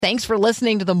Thanks for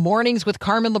listening to the Mornings with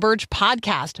Carmen LaBerge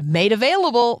podcast, made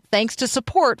available thanks to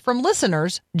support from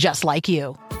listeners just like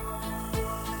you.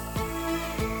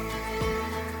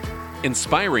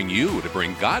 Inspiring you to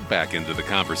bring God back into the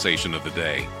conversation of the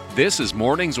day. This is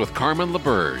Mornings with Carmen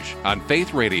LaBerge on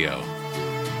Faith Radio.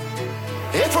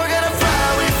 If we're gonna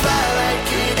fly, we fly like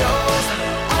eagles,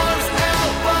 arms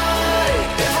out wide.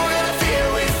 If we're gonna fear,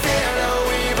 we fear no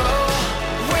evil.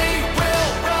 We will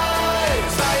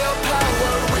rise. By your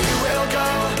power we will go.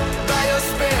 By your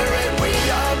spirit we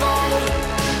are bold.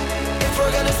 If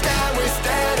we're gonna stand, we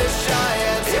stand as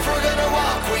giants. If we're gonna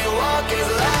walk, we walk as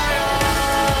lions.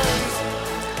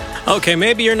 Okay,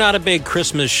 maybe you're not a big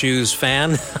Christmas shoes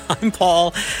fan. I'm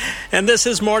Paul, and this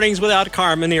is Mornings Without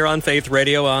Carmen here on Faith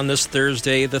Radio on this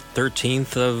Thursday, the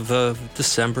 13th of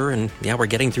December. And yeah, we're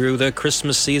getting through the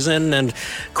Christmas season and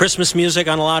Christmas music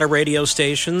on a lot of radio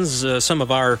stations. Some of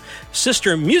our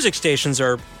sister music stations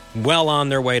are well on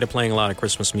their way to playing a lot of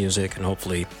Christmas music, and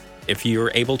hopefully if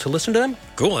you're able to listen to them,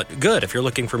 good. If you're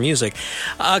looking for music.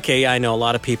 Okay, I know a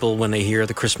lot of people, when they hear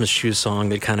the Christmas shoes song,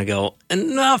 they kind of go,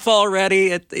 enough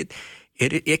already.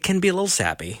 It can be a little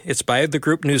sappy. It's by the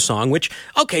group New Song, which,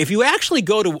 okay, if you actually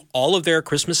go to all of their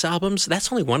Christmas albums,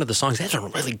 that's only one of the songs. That's a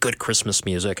really good Christmas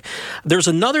music. There's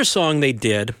another song they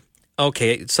did.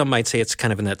 Okay, some might say it's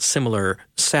kind of in that similar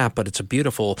sap, but it's a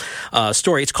beautiful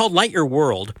story. It's called Light Your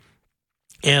World.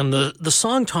 And the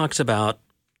song talks about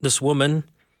this woman.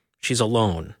 She's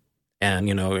alone. And,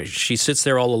 you know, she sits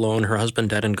there all alone, her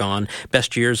husband dead and gone.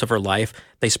 Best years of her life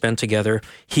they spent together.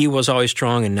 He was always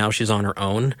strong, and now she's on her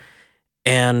own.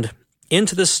 And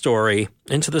into this story,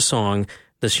 into the song,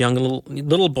 this young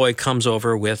little boy comes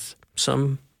over with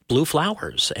some blue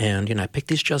flowers. And, you know, I picked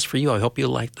these just for you. I hope you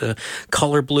like the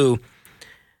color blue.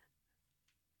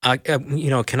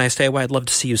 Can I stay a while? I'd love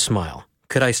to see you smile.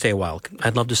 Could I stay a while?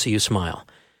 I'd love to see you smile.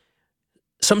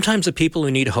 Sometimes the people who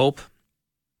need hope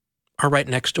are right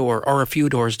next door or a few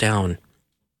doors down.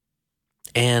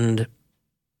 And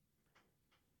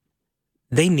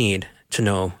they need to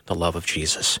know the love of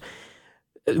Jesus.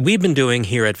 We've been doing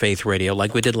here at Faith Radio,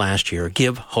 like we did last year,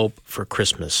 Give Hope for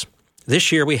Christmas.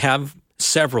 This year we have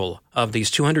several of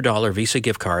these $200 Visa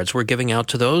gift cards we're giving out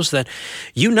to those that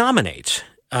you nominate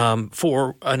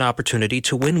for an opportunity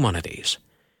to win one of these.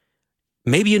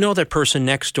 Maybe you know that person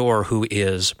next door who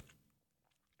is,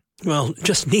 well,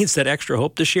 just needs that extra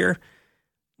hope this year.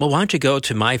 Well, why don't you go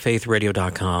to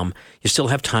myfaithradio.com. You still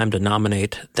have time to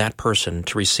nominate that person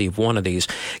to receive one of these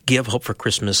Give Hope for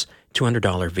Christmas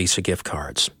 $200 Visa gift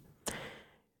cards.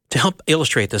 To help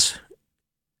illustrate this,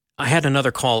 I had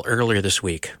another call earlier this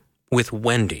week with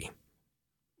Wendy.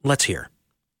 Let's hear.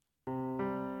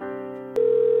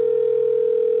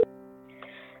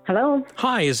 Hello.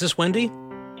 Hi, is this Wendy?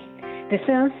 This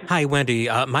is. Hi, Wendy.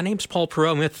 My name's Paul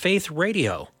Perot. I'm with Faith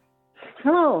Radio.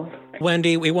 Hello.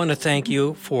 Wendy, we want to thank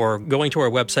you for going to our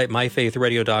website,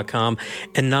 myfaithradio.com,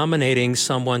 and nominating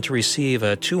someone to receive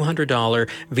a $200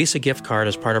 Visa gift card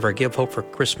as part of our Give Hope for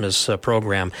Christmas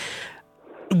program.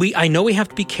 I know we have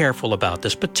to be careful about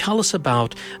this, but tell us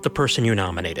about the person you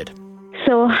nominated.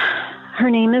 So her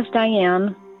name is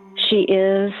Diane. She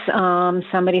is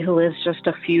somebody who lives just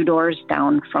a few doors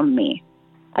down from me.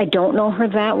 I don't know her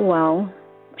that well.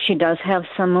 She does have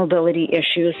some mobility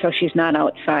issues, so she's not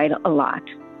outside a lot.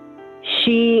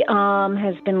 She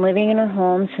has been living in her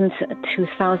home since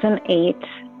 2008,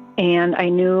 and I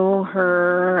knew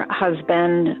her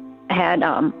husband had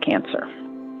cancer.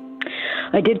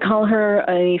 I did call her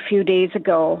a few days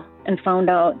ago and found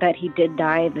out that he did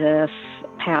die this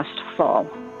past fall.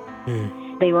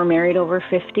 They were married over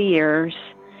 50 years,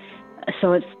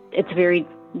 so it's very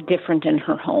different in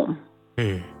her home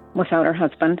without her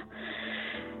husband.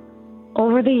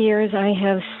 Over the years, I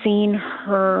have seen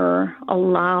her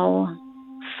allow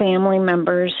family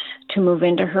members to move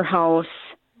into her house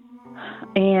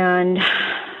and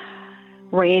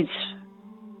raise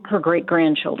her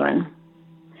great-grandchildren.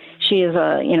 She is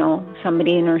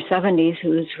somebody in her 70s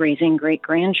who's raising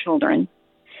great-grandchildren.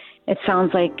 It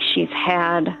sounds like she's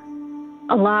had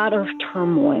a lot of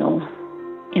turmoil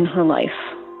in her life,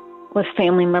 with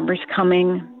family members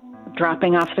coming,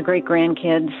 dropping off the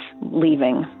great-grandkids,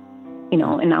 leaving.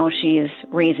 And now she is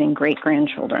raising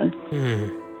great-grandchildren.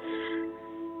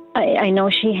 I know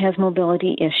she has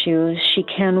mobility issues. She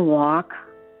can walk,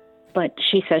 but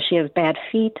she says she has bad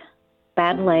feet,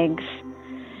 bad legs.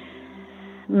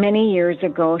 Many years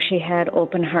ago, she had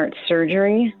open heart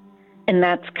surgery, and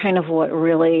that's kind of what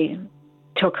really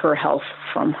took her health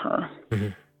from her.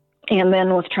 And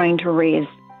then with trying to raise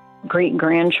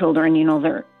great-grandchildren,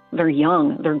 they're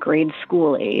young, they're grade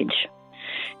school age.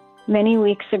 Many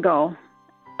weeks ago,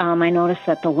 I noticed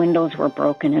that the windows were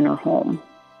broken in her home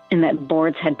and that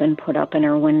boards had been put up in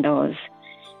her windows.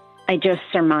 I just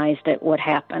surmised that what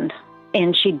happened.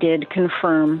 And she did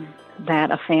confirm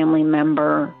that a family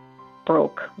member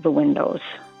broke the windows.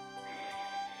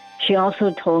 She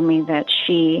also told me that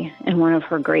she and one of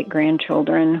her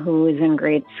great-grandchildren, who is in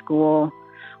grade school,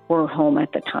 were home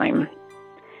at the time.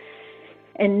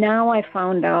 And now I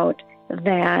found out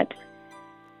that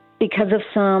because of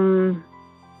some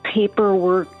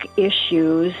paperwork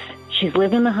issues, she's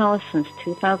lived in the house since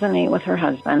 2008 with her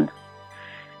husband.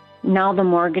 Now the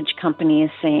mortgage company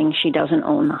is saying she doesn't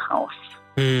own the house.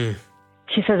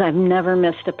 She says, I've never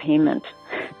missed a payment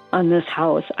on this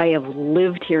house. I have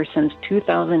lived here since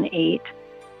 2008.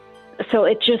 So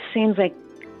it just seems like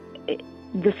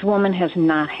this woman has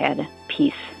not had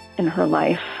peace in her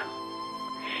life.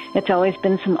 It's always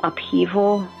been some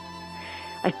upheaval.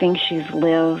 I think she's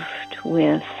lived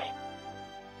with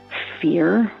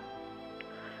fear.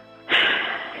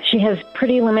 She has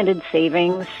pretty limited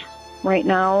savings right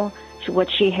now.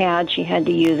 What she had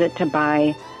to use it to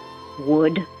buy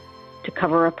wood to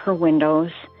cover up her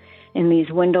windows. And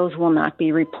these windows will not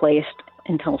be replaced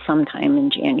until sometime in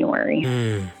January.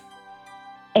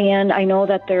 And I know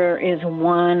that there is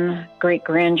one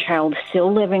great-grandchild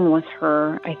still living with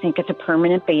her. I think it's a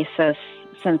permanent basis.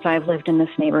 Since I've lived in this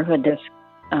neighborhood, this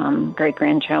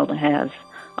great-grandchild has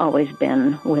always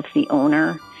been with the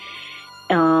owner.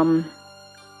 And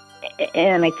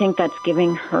I think that's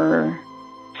giving her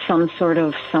some sort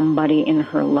of somebody in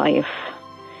her life.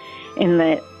 In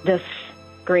that this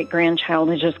great-grandchild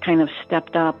has just kind of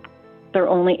stepped up. They're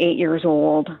only 8 years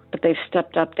old, but they've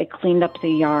stepped up. They cleaned up the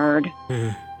yard,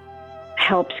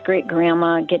 helps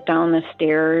great-grandma get down the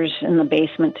stairs in the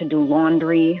basement to do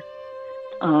laundry.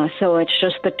 So it's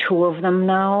just the two of them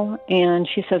now. And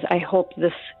she says, I hope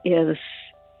this is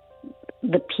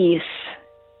the peace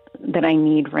that I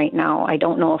need right now. I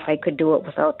don't know if I could do it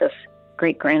without this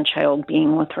great-grandchild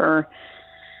being with her.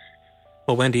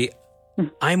 Well, Wendy,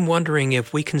 I'm wondering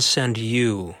if we can send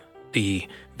you the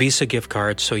Visa gift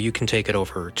card so you can take it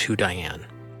over to Diane.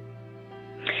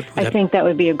 I think that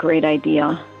would be a great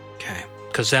idea. Okay,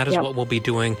 because that is what we'll be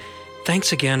doing.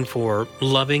 Thanks again for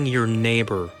loving your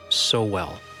neighbor so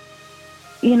well.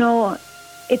 You know,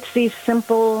 it's these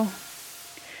simple...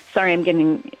 Sorry, I'm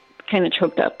getting kind of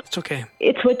choked up. It's okay.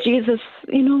 It's what Jesus,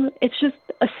 it's just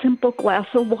a simple glass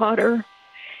of water.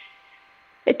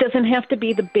 It doesn't have to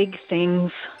be the big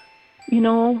things.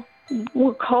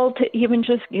 We're called to even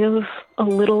just give a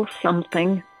little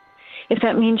something. If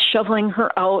that means shoveling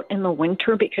her out in the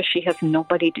winter because she has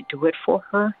nobody to do it for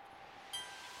her,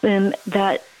 then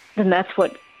that's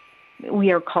what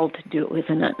we are called to do,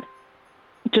 isn't it?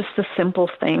 Just the simple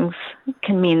things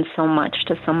can mean so much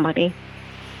to somebody.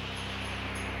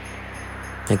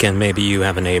 Again, maybe you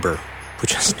have a neighbor who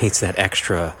just needs that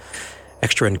extra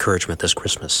encouragement this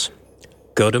Christmas.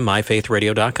 Go to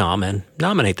myfaithradio.com and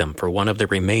nominate them for one of the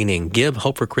remaining Give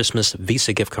Hope for Christmas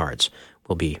Visa gift cards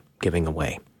we'll be giving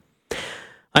away.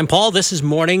 I'm Paul. This is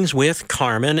Mornings with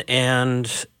Carmen. And,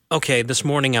 this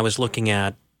morning I was looking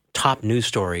at top news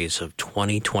stories of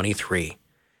 2023.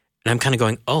 And I'm kind of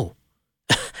going,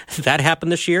 that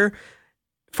happened this year?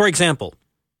 For example,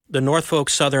 the Norfolk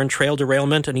Southern Trail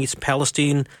derailment in East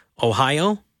Palestine,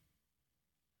 Ohio.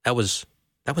 That was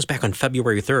back on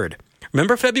February 3rd.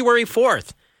 Remember February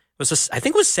 4th? I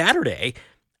think it was Saturday.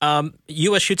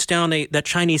 U.S. shoots down that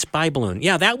Chinese spy balloon.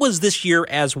 Yeah, that was this year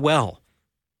as well.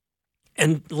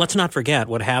 And let's not forget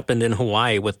what happened in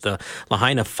Hawaii with the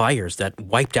Lahaina fires that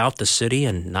wiped out the city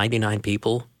and 99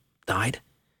 people died.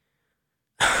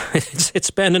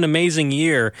 It's been an amazing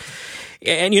year.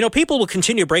 And, people will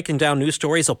continue breaking down news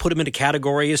stories. They'll put them into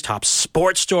categories, top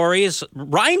sports stories.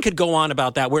 Ryan could go on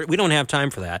about that. We don't have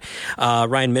time for that.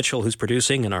 Ryan Mitchell, who's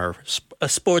producing and our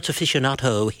sports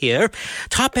aficionado here.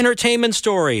 Top entertainment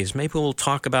stories. Maybe we'll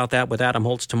talk about that with Adam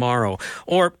Holtz tomorrow.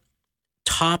 Or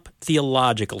top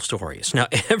theological stories. Now,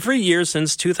 every year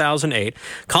since 2008,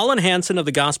 Collin Hansen of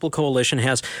the Gospel Coalition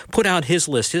has put out his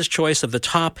list, his choice of the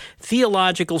top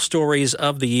theological stories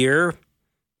of the year.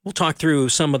 We'll talk through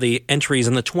some of the entries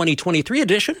in the 2023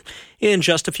 edition in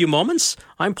just a few moments.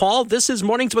 I'm Paul. This is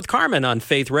Mornings with Carmen on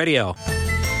Faith Radio.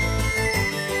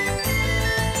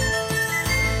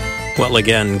 Well,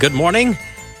 again, good morning.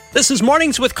 This is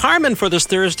Mornings with Carmen for this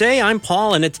Thursday. I'm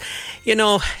Paul, and it's,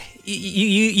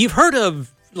 you've heard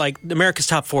of like America's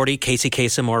Top 40, Casey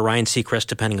Kasem or Ryan Seacrest,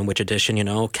 depending on which edition,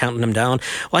 counting them down.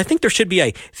 Well, I think there should be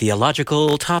a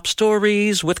theological top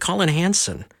stories with Collin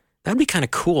Hansen. That'd be kind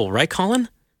of cool, right, Collin?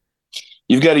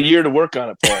 You've got a year to work on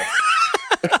it, Paul.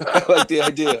 I like the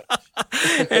idea.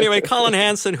 Anyway, Collin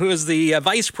Hansen, who is the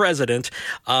vice president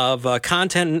of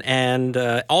content and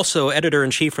also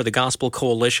editor-in-chief for the Gospel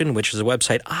Coalition, which is a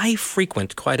website I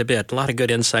frequent quite a bit. A lot of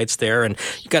good insights there, and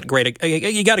you got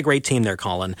a great team there,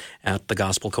 Collin, at the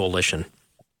Gospel Coalition.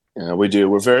 Yeah, we do.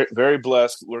 We're very, very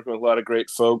blessed, working with a lot of great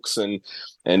folks, and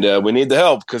we need the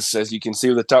help because, as you can see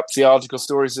with the top theological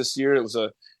stories this year, it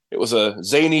was a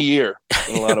zany year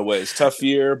in a lot of ways. Tough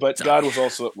year, but God was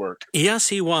also at work. Yes,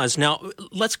 he was. Now,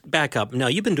 let's back up. Now,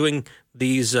 you've been doing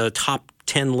these top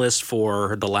 10 lists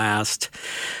for the last,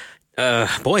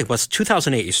 what's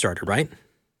 2008 you started, right?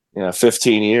 Yeah,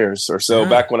 15 years or so,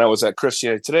 back when I was at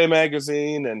Christianity Today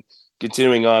magazine and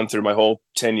continuing on through my whole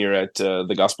tenure at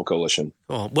the Gospel Coalition.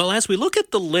 Well, as we look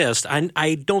at the list,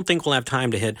 I don't think we'll have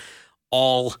time to hit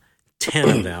all 10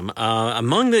 of them.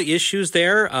 Among the issues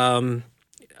there,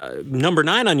 number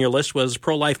 9 on your list was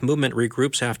pro-life movement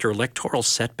regroups after electoral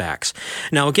setbacks.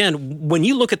 Now, again, when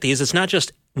you look at these, it's not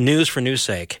just news for news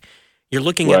sake. You're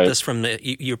looking at this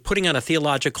you're putting on a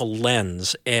theological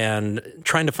lens and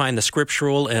trying to find the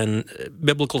scriptural and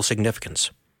biblical significance.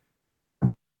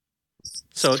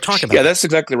 So talk about that's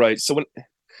exactly right. So when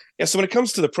it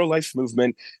comes to the pro-life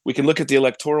movement, we can look at the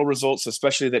electoral results,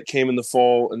 especially that came in the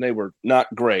fall, and they were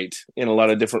not great in a lot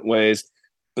of different ways.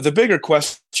 But the bigger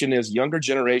question is younger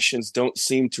generations don't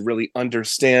seem to really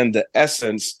understand the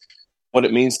essence, what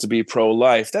it means to be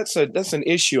pro-life. That's an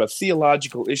issue, a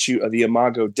theological issue of the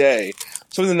Imago Dei,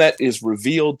 something that is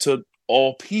revealed to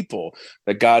all people,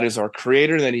 that God is our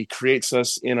creator and that he creates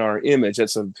us in our image.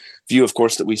 That's a view, of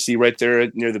course, that we see right there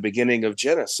near the beginning of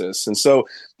Genesis. And so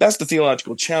that's the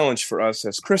theological challenge for us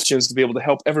as Christians, to be able to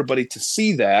help everybody to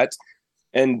see that.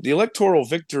 And the electoral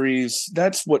victories,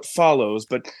 that's what follows.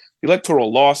 But the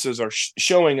electoral losses are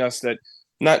showing us that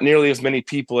not nearly as many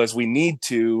people as we need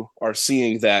to are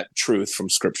seeing that truth from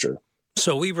Scripture.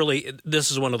 So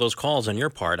this is one of those calls on your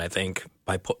part, I think,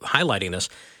 by highlighting this.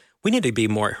 We need to be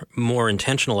more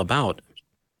intentional about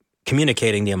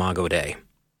communicating the Imago Dei.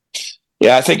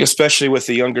 Yeah, I think especially with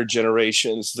the younger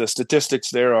generations, the statistics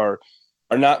there are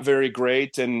not very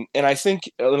great. And I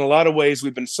think in a lot of ways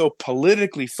we've been so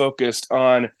politically focused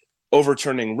on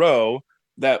overturning Roe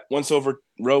that once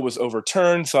Roe was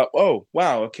overturned, thought, oh,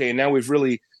 wow, okay, now we've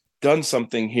really done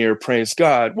something here, praise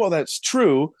God. Well, that's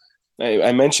true.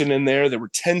 I mentioned in there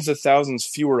were tens of thousands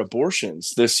fewer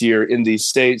abortions this year in these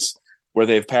states where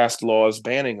they've passed laws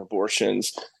banning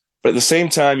abortions. But at the same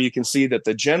time, you can see that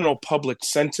the general public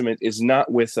sentiment is not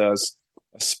with us,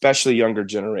 especially younger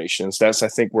generations. That's, I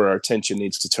think, where our attention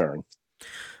needs to turn.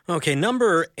 Okay,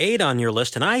 number 8 on your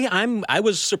list, and I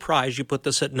was surprised you put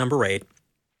this at number 8.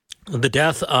 The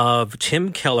death of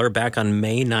Tim Keller back on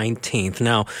May 19th.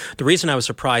 Now, the reason I was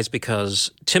surprised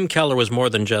because Tim Keller was more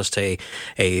than just a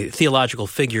theological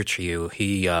figure to you.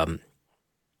 He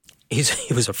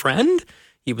was a friend.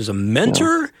 He was a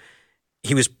mentor. Yeah.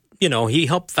 He was, he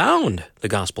helped found the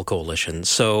Gospel Coalition.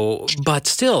 So, but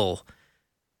still,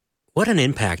 what an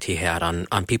impact he had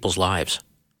on people's lives.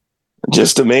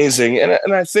 Just amazing.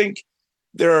 And I think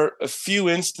there are a few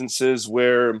instances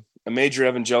where a major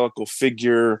evangelical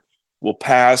figure will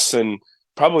pass, and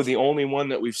probably the only one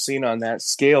that we've seen on that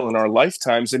scale in our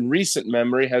lifetimes in recent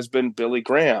memory has been Billy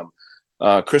Graham.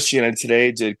 Christianity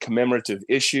Today did commemorative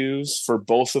issues for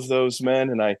both of those men,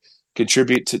 and I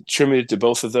contributed to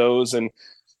both of those. And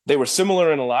they were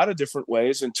similar in a lot of different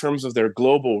ways in terms of their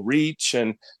global reach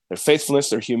and their faithfulness,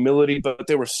 their humility, but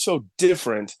they were so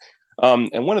different.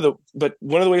 And one of the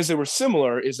ways they were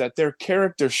similar is that their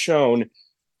character shone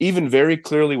even very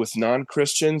clearly with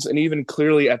non-Christians and even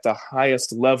clearly at the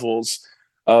highest levels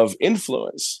of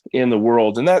influence in the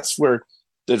world. And that's where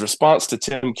the response to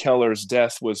Tim Keller's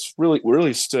death was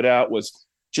really stood out, was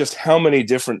just how many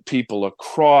different people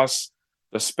across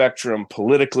the spectrum,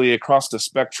 politically, across the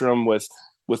spectrum with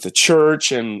the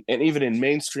church and even in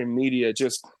mainstream media,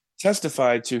 just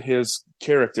testified to his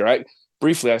character. I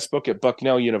spoke at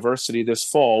Bucknell University this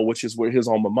fall, which is where his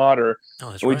alma mater.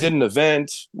 And we did an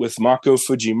event with Mako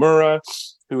Fujimura,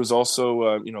 who is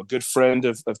also a good friend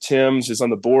of Tim's, is on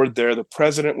the board there. The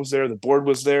president was there. The board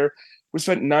was there. We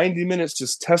spent 90 minutes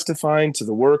just testifying to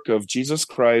the work of Jesus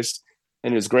Christ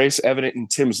and his grace evident in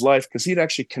Tim's life, because he'd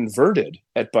actually converted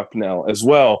at Bucknell as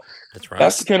well. That's right.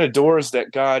 That's the kind of doors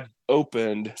that God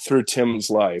opened through Tim's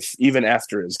life, even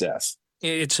after his death.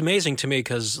 It's amazing to me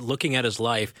because looking at his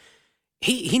life,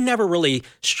 he never really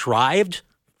strived,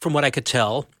 from what I could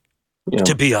tell,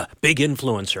 to be a big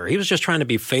influencer. He was just trying to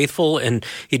be faithful, and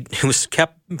he was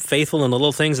kept faithful in the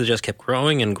little things that just kept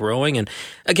growing and growing. And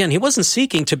again, he wasn't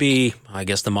seeking to be, I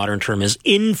guess the modern term is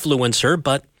influencer,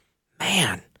 but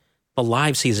man, the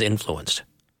lives he's influenced.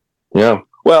 Yeah.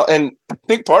 Well, and I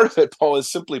think part of it, Paul,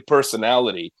 is simply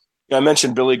personality. I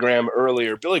mentioned Billy Graham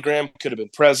earlier. Billy Graham could have been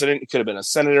president, he could have been a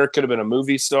senator, could have been a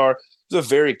movie star. He was a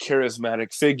very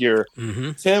charismatic figure.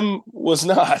 Mm-hmm. Tim was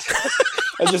not.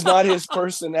 That's just not his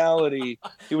personality.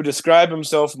 He would describe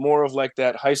himself more of like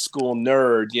that high school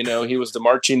nerd. You know, he was the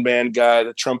marching band guy,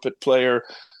 the trumpet player,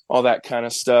 all that kind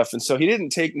of stuff. And so he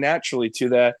didn't take naturally to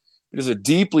that. He was a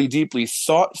deeply, deeply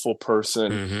thoughtful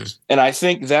person. Mm-hmm. And I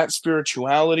think that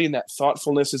spirituality and that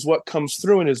thoughtfulness is what comes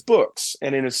through in his books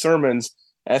and in his sermons.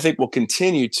 And I think will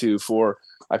continue to for,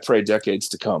 I pray, decades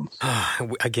to come.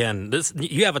 Again,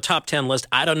 you have a top 10 list.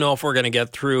 I don't know if we're going to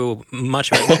get through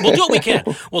much of it. We'll do what we can.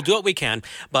 We'll do what we can.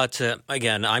 But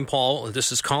again, I'm Paul.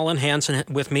 This is Collin Hansen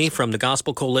with me from the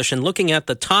Gospel Coalition, looking at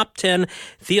the top 10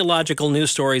 theological news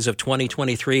stories of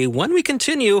 2023. When we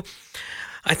continue,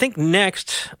 I think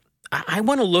next, I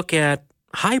want to look at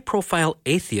high-profile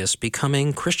atheists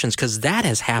becoming Christians, because that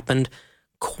has happened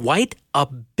quite a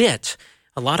bit.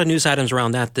 A lot of news items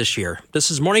around that this year.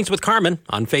 This is Mornings with Carmen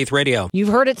on Faith Radio. You've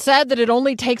heard it said that it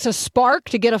only takes a spark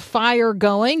to get a fire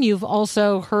going. You've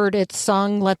also heard it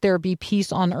sung, let there be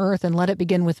peace on earth and let it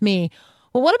begin with me.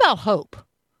 Well, what about hope?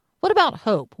 What about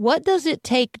hope? What does it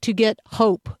take to get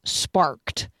hope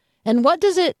sparked? And what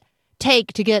does it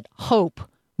take to get hope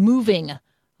moving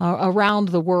around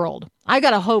the world? I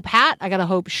got a hope hat. I got a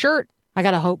hope shirt. I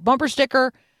got a hope bumper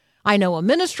sticker. I know a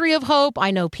ministry of hope.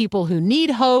 I know people who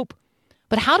need hope.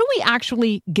 But how do we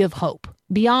actually give hope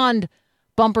beyond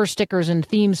bumper stickers and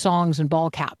theme songs and ball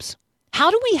caps?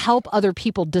 How do we help other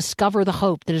people discover the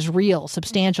hope that is real,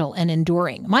 substantial, and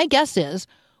enduring? My guess is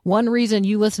one reason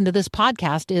you listen to this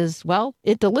podcast is, well,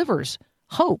 it delivers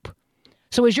hope.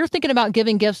 So as you're thinking about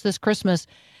giving gifts this Christmas,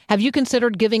 have you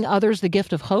considered giving others the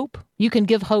gift of hope? You can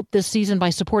give hope this season by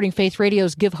supporting Faith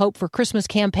Radio's Give Hope for Christmas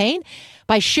campaign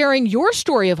by sharing your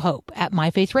story of hope at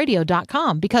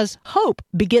myfaithradio.com, because hope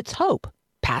begets hope.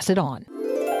 Pass it on.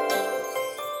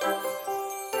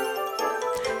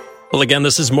 Well, again,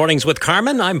 this is Mornings with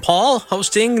Carmen. I'm Paul,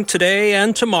 hosting today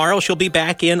and tomorrow. She'll be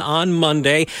back in on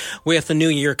Monday with the new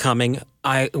year coming.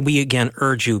 We again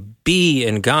urge you, be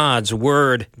in God's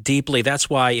Word deeply. That's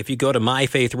why if you go to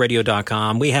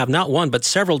myfaithradio.com, we have not one, but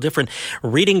several different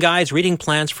reading guides, reading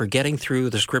plans for getting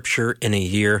through the Scripture in a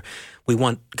year. We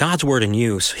want God's Word in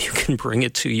you so you can bring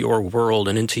it to your world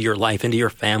and into your life, into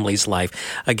your family's life.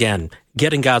 Again,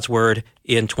 get in God's Word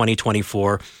in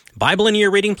 2024. Bible in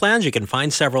your reading plans, you can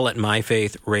find several at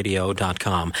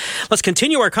myfaithradio.com. Let's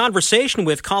continue our conversation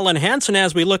with Collin Hansen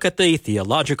as we look at the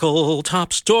theological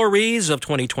top stories of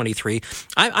 2023.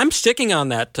 I'm sticking on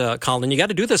that, Collin. You got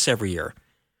to do this every year.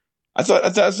 I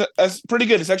thought that's pretty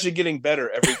good. It's actually getting better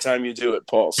every time you do it,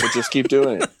 Paul. So just keep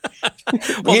doing it.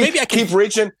 Well, maybe I can keep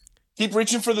reaching. Keep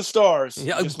reaching for the stars.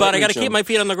 Yeah, but I got to keep my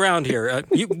feet on the ground here.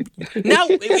 Now,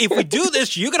 if we do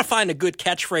this, you got to find a good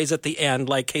catchphrase at the end,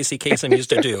 like Casey Kasem used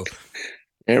to do.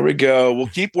 There we go. We'll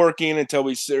keep working until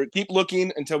we keep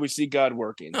looking until we see God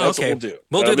working. That's okay. what we'll do.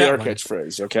 We'll That'll do that be our one.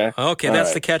 catchphrase. Okay. Okay, all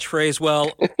that's right. the catchphrase.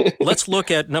 Well, let's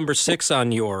look at number 6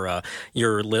 on your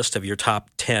list of your top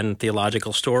 10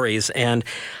 theological stories, and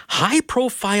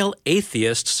high-profile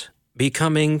atheists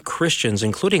becoming Christians,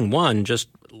 including one just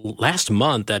last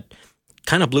month that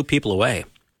kind of blew people away.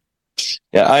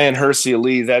 Yeah, Ian Hersey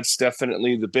Lee, that's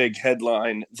definitely the big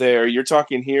headline there. You're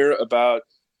talking here about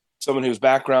someone whose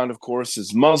background, of course,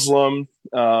 is Muslim,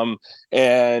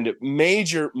 and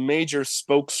major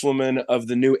spokeswoman of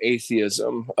the new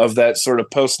atheism of that sort of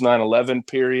post 9/11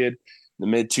 period, the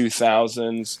mid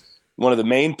 2000s. One of the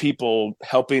main people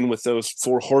helping with those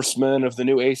 4 horsemen of the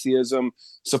new atheism,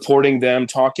 supporting them,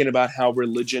 talking about how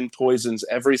religion poisons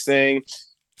everything.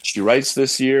 She writes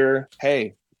this year,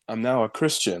 hey, I'm now a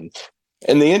Christian.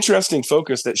 And the interesting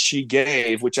focus that she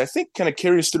gave, which I think kind of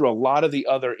carries through a lot of the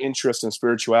other interest in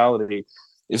spirituality,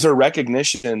 is her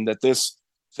recognition that this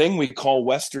thing we call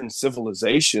Western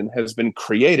civilization has been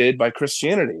created by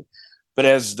Christianity. But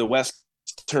as the West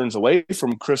turns away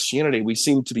from Christianity, we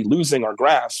seem to be losing our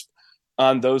grasp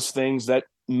on those things that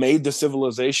made the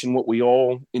civilization what we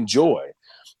all enjoy.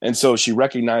 And so she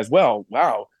recognized, well,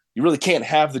 wow, you really can't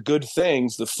have the good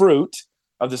things, the fruit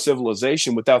of the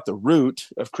civilization without the root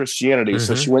of Christianity. Mm-hmm.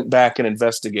 So she went back and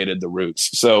investigated the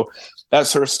roots. So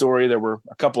that's her story. There were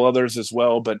a couple others as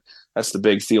well, but that's the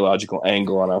big theological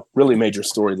angle on a really major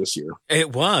story this year.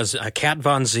 It was. Kat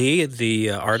Von Zee,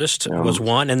 the artist, was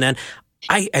one. And then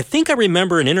I think I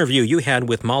remember an interview you had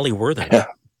with Molly Worthen.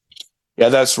 Yeah,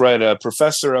 that's right. A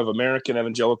professor of American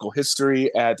Evangelical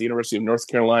History at the University of North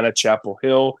Carolina, Chapel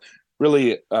Hill.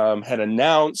 Really had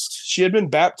announced she had been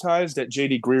baptized at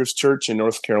J.D. Greer's church in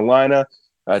North Carolina.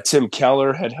 Tim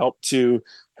Keller had helped to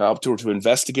helped her to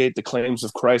investigate the claims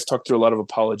of Christ, talked through a lot of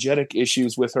apologetic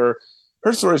issues with her.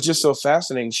 Her story is just so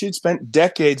fascinating. She'd spent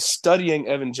decades studying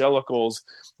evangelicals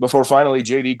before finally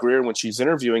J.D. Greear, when she's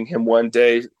interviewing him one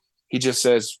day, he just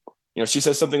says, she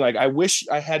says something like, "I wish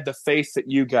I had the faith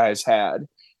that you guys had."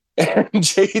 And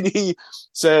J.D.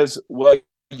 says, "Well,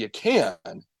 you can,"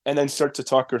 and then start to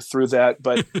talk her through that.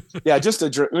 But yeah, just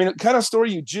kind of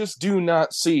story you just do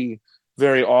not see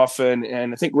very often.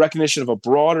 And I think recognition of a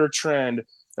broader trend,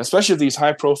 especially of these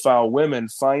high profile women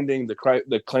finding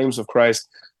the claims of Christ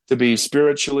to be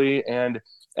spiritually and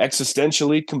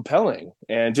existentially compelling,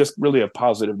 and just really a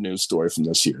positive news story from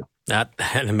this year. That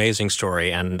an amazing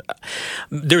story, and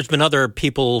there's been other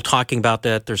people talking about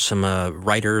that. There's some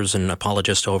writers and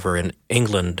apologists over in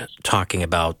England talking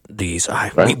about these.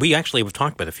 Right. We actually have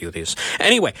talked about a few of these.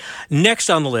 Anyway, next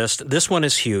on the list, this one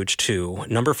is huge too.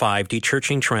 Number 5,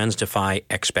 dechurching trends defy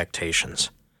expectations.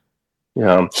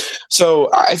 Yeah. So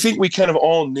I think we kind of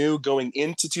all knew going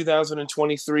into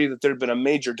 2023 that there had been a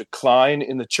major decline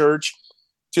in the church.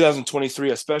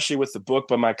 2023, especially with the book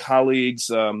by my colleagues,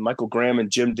 Michael Graham and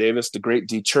Jim Davis, The Great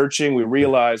Dechurching, we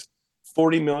realized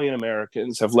 40 million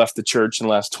Americans have left the church in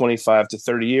the last 25 to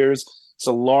 30 years. It's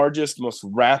the largest, most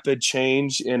rapid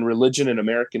change in religion in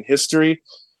American history.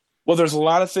 Well, there's a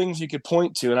lot of things you could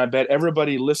point to, and I bet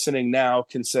everybody listening now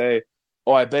can say,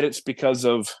 "Oh, I bet it's because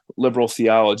of liberal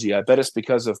theology. I bet it's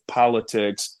because of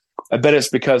politics. I bet it's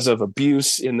because of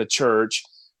abuse in the church."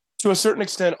 To a certain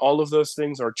extent, all of those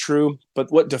things are true.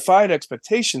 But what defied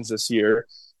expectations this year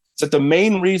is that the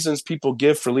main reasons people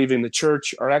give for leaving the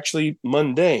church are actually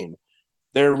mundane.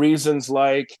 They're reasons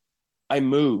like, "I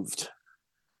moved."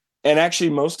 And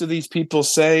actually, most of these people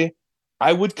say,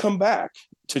 "I would come back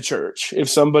to church if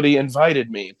somebody invited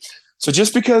me." So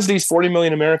just because these 40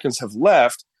 million Americans have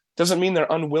left doesn't mean they're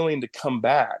unwilling to come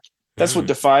back. That's what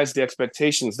defies the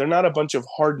expectations. They're not a bunch of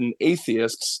hardened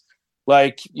atheists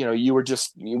like, we were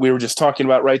just talking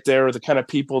about right there, or the kind of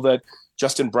people that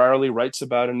Justin Brierley writes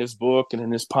about in his book and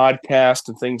in his podcast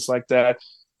and things like that.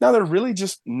 Now they're really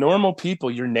just normal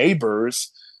people, your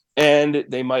neighbors, and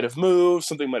they might have moved,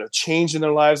 something might have changed in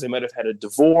their lives. They might have had a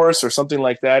divorce or something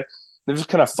like that. They've just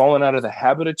kind of fallen out of the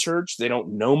habit of church. They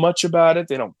don't know much about it.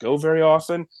 They don't go very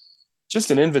often.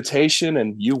 Just an invitation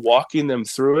and you walking them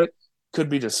through it could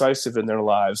be decisive in their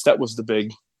lives. That was the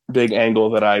big angle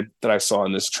that I saw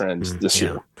in this trend this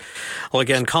year. Well,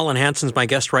 again, Collin Hansen's my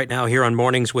guest right now here on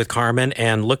Mornings with Carmen,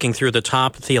 and looking through the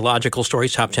top 10 theological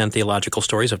stories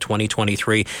of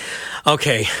 2023.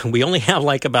 Okay, we only have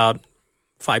about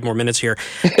 5 more minutes here.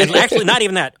 And actually, not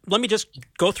even that. Let me just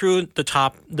go through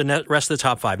the rest of the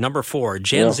top 5. Number 4,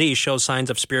 Gen Z shows signs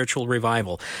of spiritual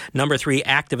revival. Number 3,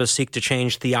 activists seek to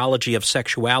change theology of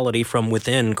sexuality from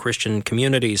within Christian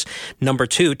communities. Number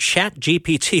 2,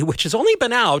 ChatGPT, which has only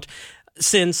been out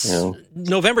since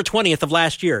November 20th of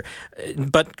last year,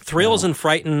 but thrills and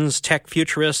frightens tech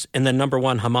futurists. And then number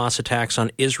 1, Hamas attacks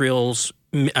on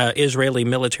Israeli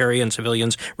military and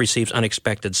civilians receives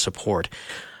unexpected support.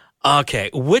 Okay,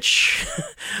 which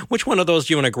one of those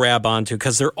do you want to grab onto?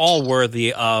 Because they're all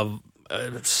worthy of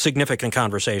significant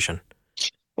conversation.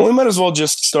 Well, we might as well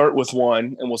just start with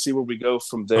one, and we'll see where we go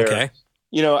from there. Okay.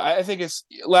 I think it's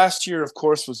last year, of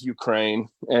course, was Ukraine,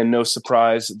 and no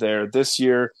surprise there. This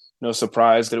year, no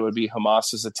surprise that it would be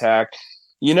Hamas's attack.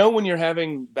 When you're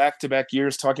having back-to-back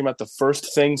years talking about the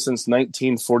first thing since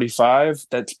 1945,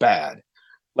 that's bad.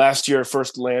 Last year,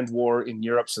 first land war in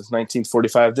Europe since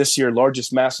 1945. This year,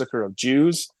 largest massacre of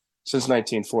Jews since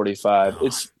 1945.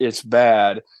 It's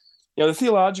bad. The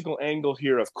theological angle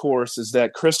here, of course, is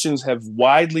that Christians have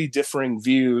widely differing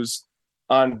views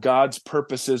on God's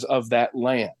purposes of that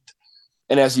land.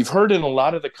 And as you've heard in a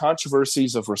lot of the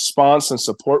controversies of response and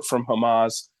support from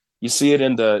Hamas, you see it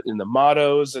in the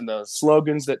mottos and the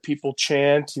slogans that people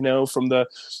chant, from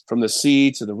the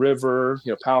sea to the river,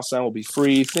 Palestine will be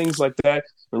free, things like that.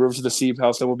 The river to the sea,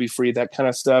 Palestine will be free, that kind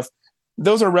of stuff.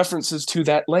 Those are references to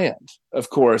that land, of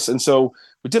course. And so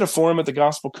we did a forum at the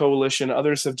Gospel Coalition.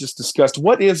 Others have just discussed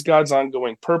what is God's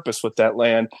ongoing purpose with that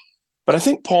land. But I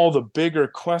think, Paul, the bigger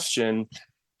question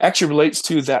actually relates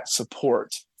to that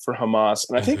support for Hamas.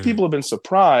 And I think people have been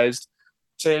surprised,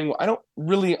 saying, well, I don't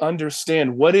really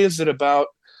understand. What is it about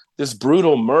this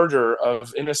brutal murder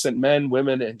of innocent men,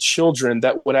 women, and children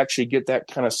that would actually get that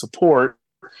kind of support?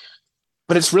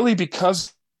 But it's really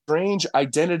because strange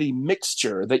identity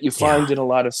mixture that you find in a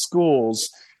lot of schools,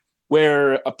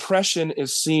 where oppression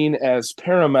is seen as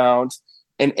paramount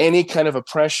and any kind of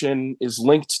oppression is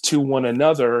linked to one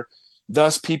another.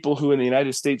 Thus, people who in the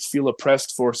United States feel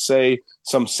oppressed for, say,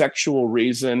 some sexual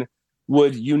reason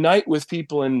would unite with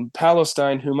people in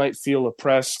Palestine who might feel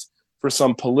oppressed for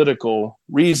some political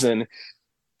reason.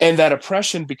 And that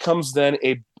oppression becomes then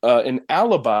an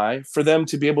alibi for them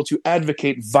to be able to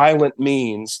advocate violent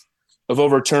means of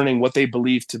overturning what they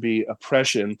believe to be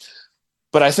oppression.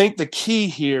 But I think the key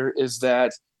here is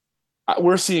that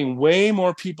we're seeing way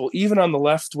more people, even on the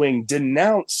left wing,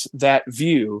 denounce that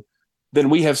view than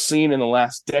we have seen in the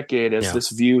last decade as this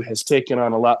view has taken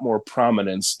on a lot more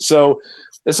prominence. So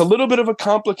it's a little bit of a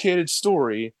complicated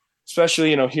story,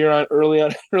 especially, here early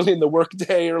in the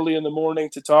workday, early in the morning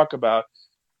to talk about.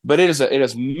 But it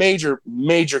has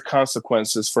major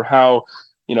consequences for how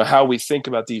we think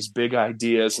about these big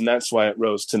ideas, and that's why it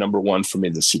rose to number one for me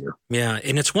this year. Yeah,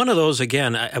 and it's one of those,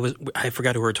 again, I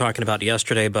forgot who we were talking about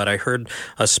yesterday, but I heard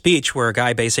a speech where a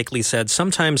guy basically said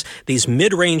sometimes these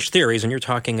mid-range theories, and you're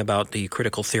talking about the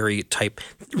critical theory type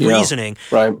reasoning,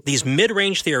 right? These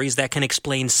mid-range theories that can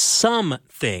explain some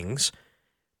things,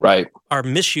 right, are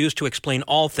misused to explain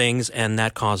all things, and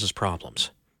that causes problems.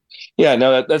 Yeah,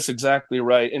 no, that's exactly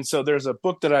right. And so there's a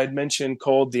book that I'd mentioned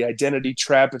called The Identity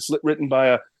Trap. It's written by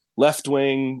a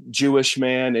left-wing Jewish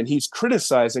man, and he's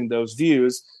criticizing those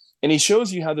views. And he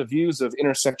shows you how the views of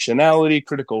intersectionality,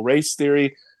 critical race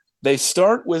theory, they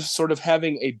start with sort of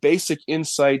having a basic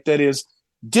insight that is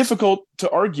difficult to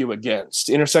argue against.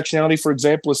 Intersectionality, for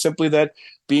example, is simply that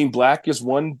being black is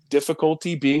one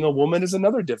difficulty, being a woman is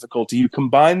another difficulty. You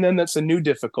combine them, that's a new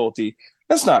difficulty.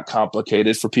 That's not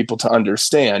complicated for people to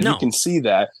understand. No. You can see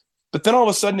that. But then all of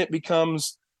a sudden it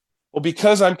becomes, well,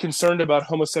 because I'm concerned about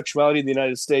homosexuality in the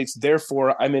United States,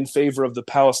 therefore I'm in favor of the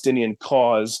Palestinian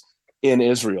cause in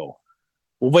Israel.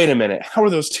 Well, wait a minute. How are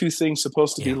those two things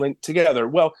supposed to be linked together?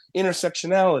 Well,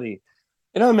 intersectionality.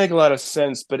 It doesn't make a lot of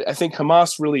sense, but I think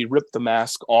Hamas really ripped the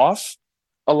mask off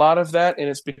a lot of that, and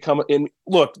it's become. And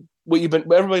look, what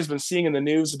everybody's been seeing in the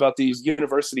news about these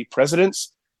university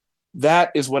presidents.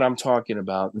 That is what I'm talking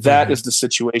about. That is the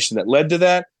situation that led to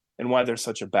that, and why there's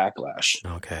such a backlash.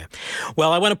 Okay.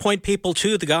 Well, I want to point people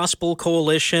to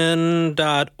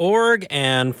thegospelcoalition.org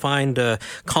and find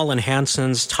Collin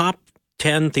Hansen's top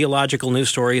 10 theological news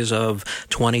stories of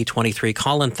 2023.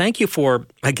 Collin, thank you for,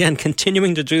 again,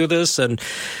 continuing to do this. And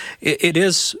it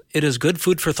is good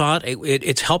food for thought.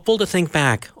 It's helpful to think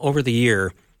back over the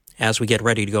year as we get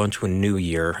ready to go into a new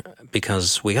year,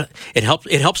 because it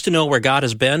helps to know where God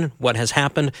has been, what has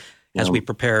happened, as we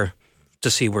prepare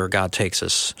to see where God takes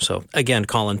us. So again,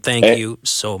 Collin, thank you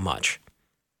so much.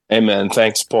 Amen.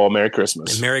 Thanks, Paul. Merry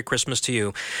Christmas. And Merry Christmas to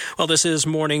you. Well, this is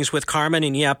Mornings with Carmen,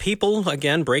 and people,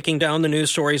 again, breaking down the news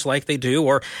stories like they do,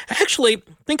 or actually,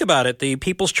 think about it, the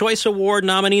People's Choice Award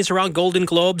nominees around Golden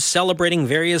Globes celebrating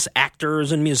various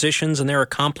actors and musicians and their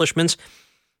accomplishments.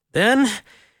 Then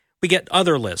we get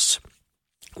other lists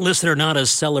that are not as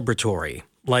celebratory,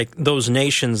 like those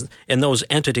nations and those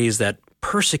entities that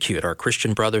persecute our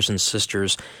Christian brothers and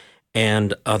sisters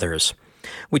and others.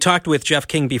 We talked with Jeff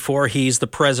King before. He's the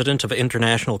president of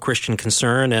International Christian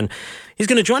Concern, and he's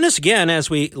going to join us again as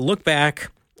we look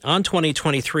back on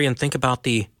 2023 and think about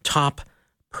the top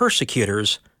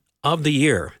persecutors of the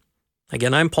year.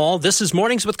 Again, I'm Paul. This is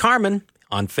Mornings with Carmen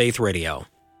on Faith Radio.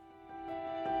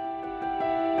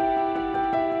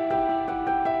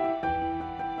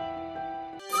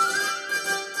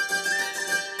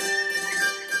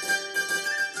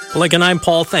 Well, again, I'm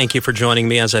Paul. Thank you for joining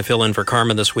me as I fill in for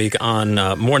Carmen this week on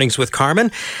Mornings with Carmen.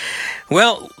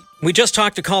 Well, we just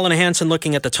talked to Collin Hansen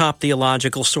looking at the top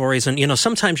theological stories. And,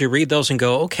 sometimes you read those and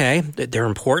go, okay, they're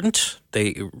important.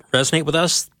 They resonate with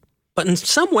us. But in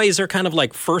some ways, they're kind of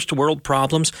like first world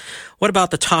problems. What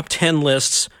about the top 10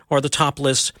 lists or the top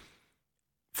lists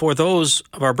for those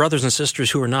of our brothers and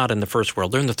sisters who are not in the first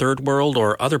world? They're in the third world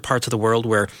or other parts of the world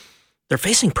where they're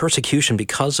facing persecution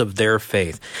because of their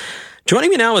faith.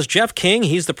 Joining me now is Jeff King.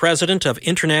 He's the president of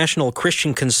International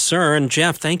Christian Concern.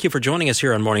 Jeff, thank you for joining us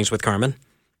here on Mornings with Carmen.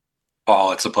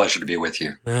 Paul, it's a pleasure to be with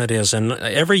you. It is. And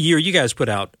every year you guys put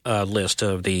out a list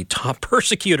of the top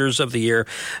persecutors of the year.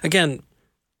 Again,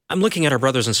 I'm looking at our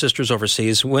brothers and sisters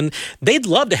overseas when they'd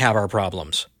love to have our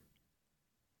problems.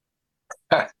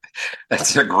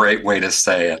 That's a great way to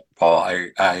say it, Paul.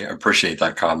 I appreciate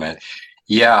that comment.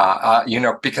 Yeah,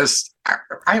 because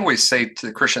I always say to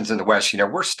the Christians in the West,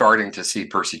 we're starting to see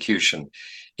persecution.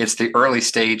 It's the early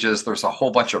stages. There's a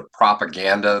whole bunch of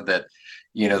propaganda that,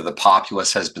 the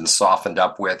populace has been softened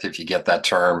up with, if you get that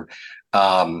term.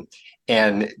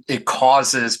 And it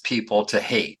causes people to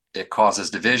hate. It causes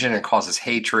division, it causes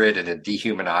hatred, and it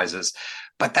dehumanizes.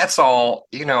 But that's all,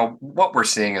 what we're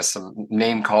seeing is some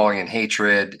name calling and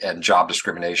hatred and job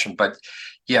discrimination. But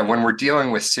yeah, when we're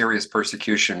dealing with serious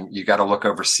persecution, you got to look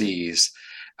overseas.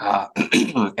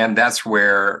 And that's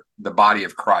where the body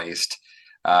of Christ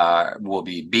will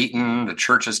be beaten, the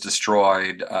church is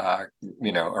destroyed,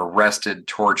 arrested,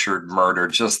 tortured,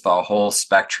 murdered, just the whole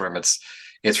spectrum.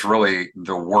 It's really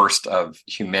the worst of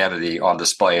humanity on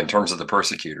display in terms of the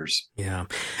persecutors. Yeah.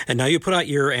 And now you put out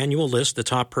your annual list, the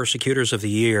top persecutors of the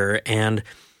year, and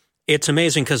it's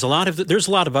amazing because there's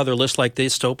a lot of other lists like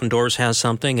this. Open Doors has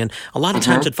something, and a lot of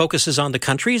times it focuses on the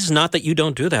countries. Not that you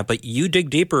don't do that, but you dig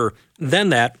deeper than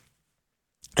that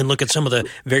and look at some of the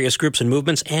various groups and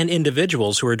movements and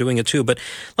individuals who are doing it too. But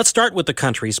let's start with the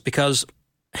countries, because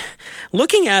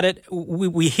looking at it,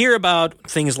 we hear about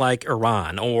things like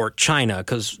Iran or China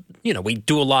because, we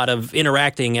do a lot of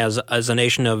interacting as a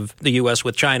nation of the U.S.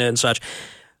 with China and such.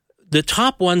 The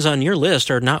top ones on your list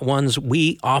are not ones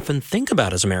we often think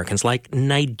about as Americans, like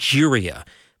Nigeria.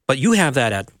 But you have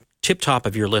that at tip top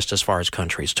of your list as far as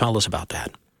countries. Tell us about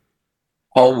that.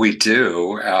 Oh, we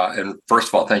do. And first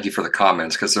of all, thank you for the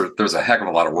comments, because there's a heck of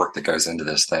a lot of work that goes into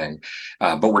this thing.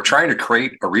 But we're trying to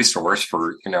create a resource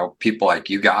for, people like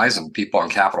you guys and people on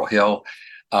Capitol Hill,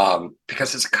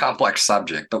 because it's a complex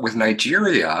subject. But with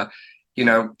Nigeria,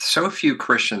 so few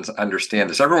Christians understand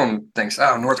this. Everyone thinks,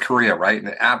 oh, North Korea, right?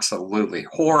 And absolutely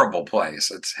horrible place.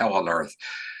 It's hell on earth.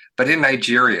 But in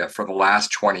Nigeria, for the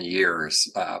last 20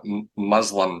 years,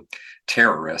 Muslim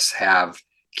terrorists have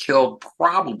killed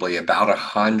probably about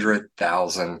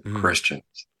 100,000 Christians.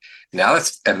 Now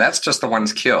that's just the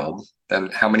ones killed. Then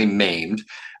how many maimed?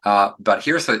 But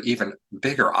here's the even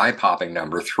bigger eye-popping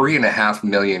number: 3.5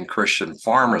 million Christian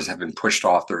farmers have been pushed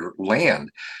off their land.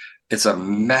 It's a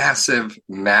massive,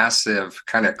 massive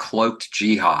kind of cloaked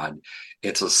jihad.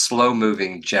 It's a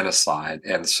slow-moving genocide.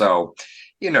 And so,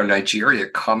 Nigeria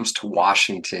comes to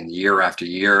Washington year after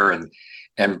year.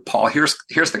 And Paul, here's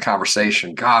the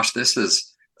conversation. Gosh, this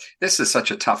is such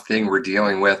a tough thing we're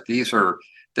dealing with.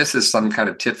 This is some kind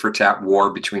of tit for tat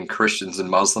war between Christians and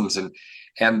Muslims. And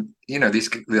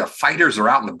the fighters are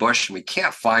out in the bush and we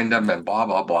can't find them and blah,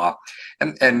 blah, blah.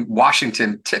 And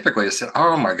Washington typically has said,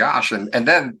 oh my gosh. And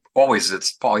then always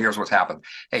it's, Paul, here's what's happened.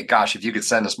 Hey, gosh, if you could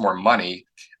send us more money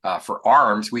for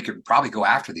arms, we could probably go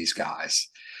after these guys.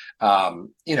 And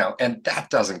that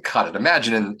doesn't cut it.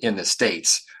 Imagine in the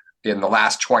States in the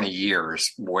last 20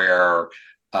 years where,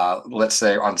 let's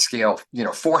say on scale,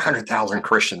 400,000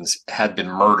 Christians had been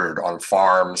murdered on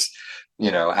farms,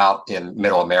 out in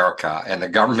middle America. And the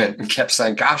government kept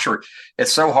saying, gosh,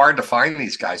 it's so hard to find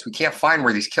these guys. We can't find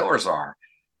where these killers are.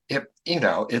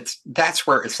 That's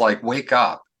where it's like, wake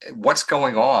up. What's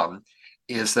going on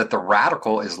is that the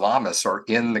radical Islamists are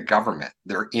in the government.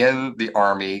 They're in the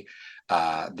army.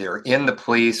 They're in the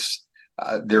police.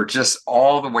 They're just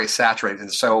all the way saturated.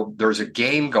 And so there's a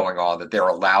game going on that they're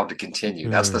allowed to continue.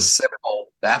 That's the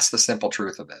simple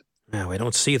truth of it. Yeah, we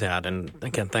don't see that. And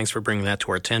again, thanks for bringing that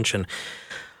to our attention.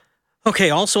 Okay,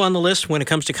 also on the list when it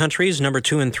comes to countries, number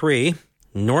 2 and 3,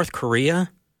 North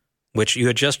Korea, which you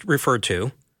had just referred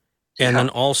to. And then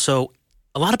also,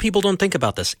 a lot of people don't think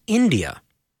about this, India.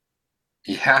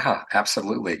 Yeah,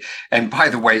 absolutely. And by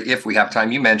the way, if we have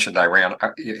time, you mentioned Iran.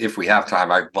 If we have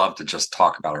time, I'd love to just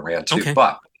talk about Iran too. Okay.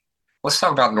 But let's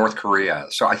talk about North Korea.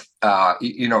 So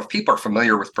if people are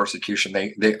familiar with persecution,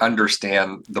 they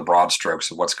understand the broad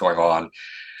strokes of what's going on.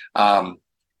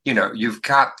 You've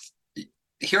got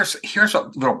here's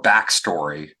a little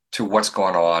backstory to what's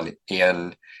going on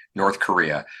in North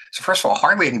Korea. So first of all,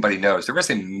 hardly anybody knows there was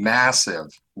a massive,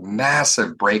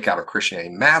 massive breakout of Christianity,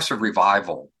 massive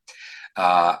revival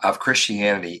of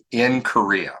Christianity in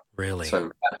Korea. Really?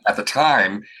 So at the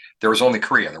time, there was only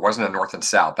Korea. There wasn't a North and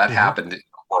South. That happened in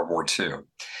World War II.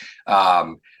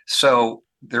 So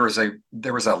there was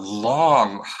a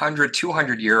long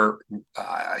 200-year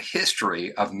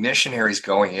history of missionaries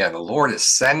going in. The Lord is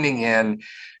sending in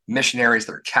missionaries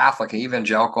that are Catholic and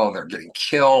evangelical, and they're getting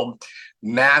killed.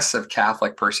 Massive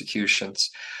Catholic persecutions.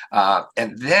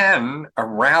 And then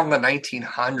around the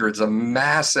 1900s, a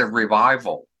massive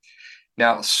revival.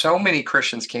 Now, so many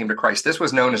Christians came to Christ. This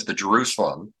was known as the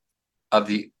Jerusalem of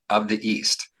the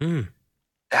East.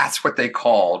 That's what they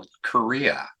called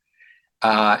Korea.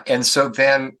 And so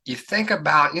then you think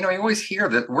about, you always hear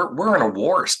that we're in a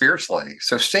war spiritually.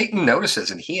 So Satan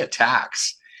notices and he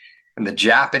attacks. And the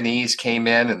Japanese came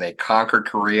in and they conquered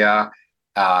Korea.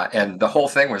 And the whole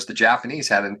thing was the Japanese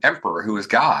had an emperor who was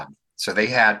God. So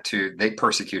they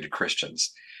persecuted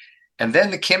Christians. And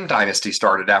then the Kim dynasty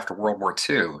started after World War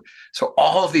II. So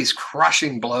all of these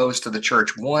crushing blows to the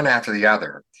church, one after the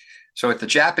other. So if the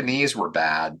Japanese were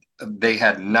bad, they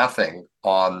had nothing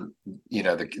on,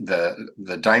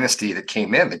 the dynasty that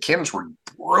came in. The Kims were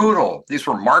brutal. These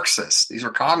were Marxists. These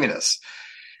were communists.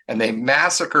 And they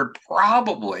massacred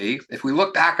probably, if we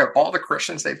look back at all the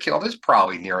Christians they've killed, it's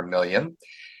probably near 1 million.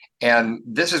 And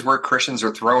this is where Christians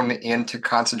are thrown into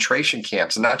concentration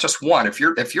camps, and not just one. If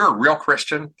you're a real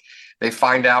Christian, they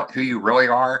find out who you really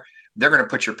are. They're going to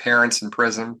put your parents in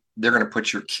prison. They're going to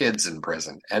put your kids in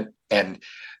prison, and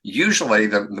usually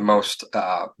the most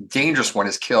dangerous one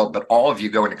is killed. But all of you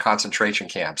go into concentration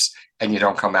camps, and you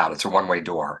don't come out. It's a one-way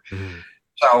door. Mm-hmm.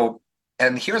 So,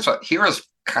 and here's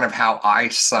kind of how I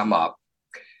sum up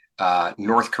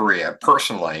North Korea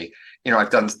personally. I've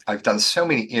done so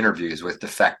many interviews with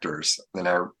defectors, and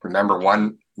I remember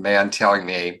one man telling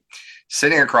me,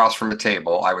 sitting across from a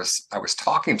table, I was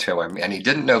talking to him, and he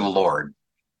didn't know the Lord,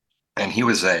 and he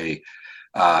was a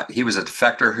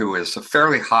defector who was a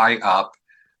fairly high up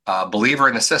believer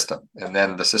in the system, and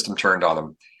then the system turned on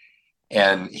him.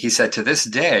 And he said, to this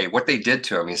day, what they did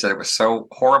to him, he said it was so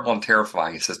horrible and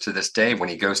terrifying. He says, to this day, when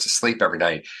he goes to sleep every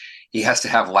night, he has to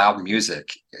have loud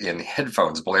music in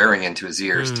headphones blaring into his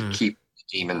ears to keep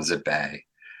demons at bay.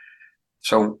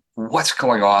 So what's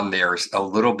going on there is a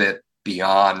little bit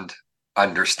beyond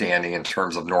understanding in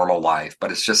terms of normal life,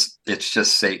 but it's just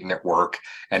Satan at work,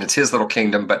 and it's his little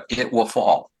kingdom, but it will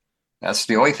fall. That's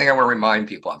the only thing I want to remind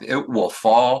people of. It will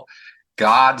fall.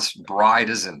 God's bride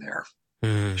is in there.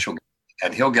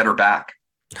 And he'll get her back.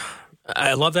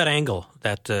 I love that angle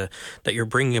that you're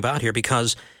bringing about here,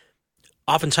 because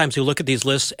oftentimes we look at these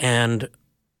lists and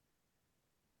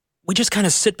we just kind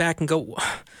of sit back and go,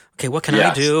 okay, what can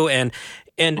I do? And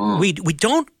we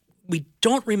don't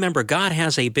remember God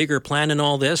has a bigger plan in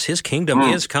all this. His kingdom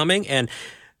is coming, and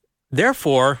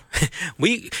therefore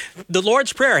the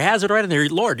Lord's Prayer has it right in there.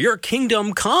 Lord, your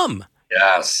kingdom come.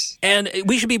 Yes. And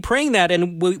we should be praying that,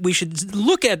 and we should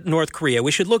look at North Korea.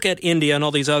 We should look at India and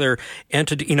all these other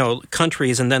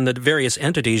countries, and then the various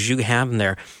entities you have in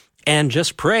there, and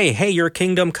just pray, hey, your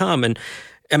kingdom come. And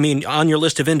I mean, on your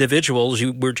list of individuals,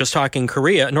 we're just talking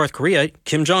North Korea,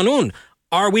 Kim Jong-un.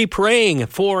 Are we praying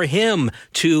for him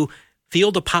to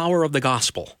feel the power of the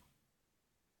gospel?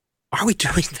 Are we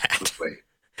doing that?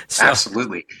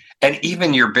 Absolutely. And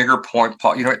even your bigger point,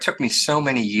 Paul, it took me so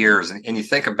many years, and you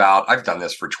think about, I've done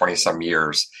this for 20 some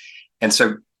years. And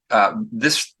so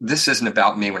this isn't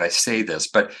about me when I say this,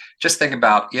 but just think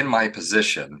about, in my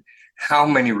position, how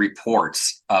many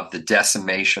reports of the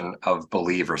decimation of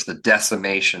believers, the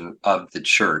decimation of the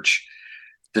church,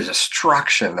 the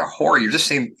destruction, the horror. You're just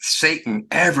seeing Satan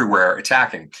everywhere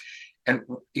attacking. And,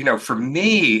 for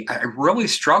me, I really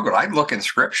struggled. I look in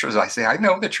scriptures, I say, I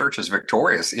know the church is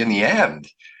victorious in the end.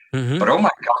 Mm-hmm. But oh my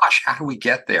gosh, how do we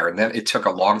get there? And then it took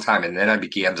a long time. And then I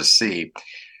began to see.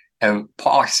 And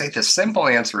Paul, I say the simple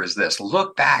answer is this: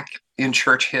 look back in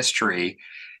church history,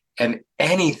 and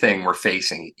anything we're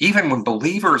facing, even when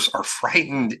believers are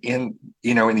frightened in the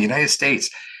United States,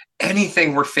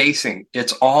 anything we're facing,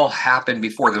 it's all happened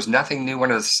before. There's nothing new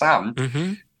under the sun.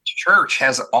 Mm-hmm. Church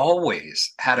has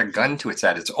always had a gun to its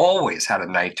head. It's always had a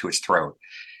knife to its throat.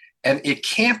 And it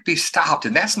can't be stopped.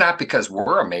 And that's not because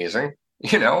we're amazing.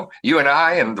 You and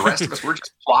I and the rest of us, we're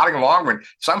just plodding along when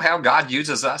somehow God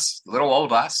uses us, little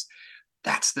old us.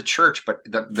 That's the church. But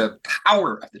the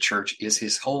power of the church is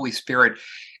his Holy Spirit.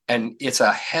 And it's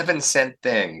a heaven-sent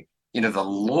thing. The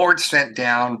Lord sent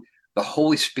down the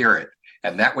Holy Spirit,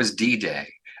 and that was D-Day.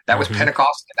 That was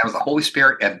Pentecost. That was the Holy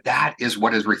Spirit. And that is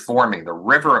what is reforming. The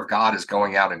river of God is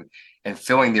going out and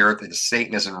filling the earth. And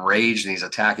Satan is enraged and he's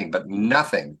attacking, but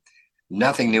nothing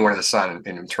new under the sun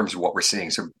in terms of what we're seeing.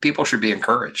 So people should be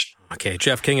encouraged. Okay,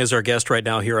 Jeff King is our guest right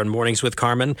now here on Mornings with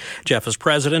Carmen. Jeff is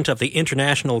president of the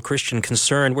International Christian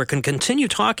Concern. We're going to continue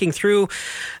talking through,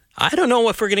 I don't know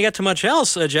if we're going to get to much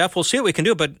else, Jeff. We'll see what we can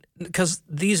do. But because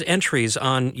these entries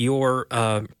on your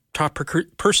top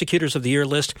persecutors of the year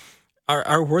list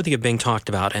are worthy of being talked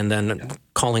about, and then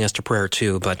calling us to prayer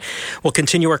too. But we'll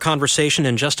continue our conversation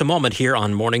in just a moment here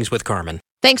on Mornings with Carmen.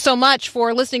 Thanks so much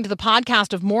for listening to the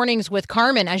podcast of Mornings with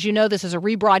Carmen. As you know, this is a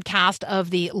rebroadcast of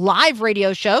the live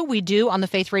radio show we do on the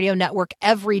Faith Radio Network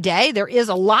every day. There is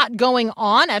a lot going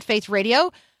on at Faith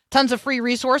Radio. Tons of free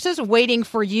resources waiting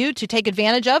for you to take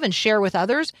advantage of and share with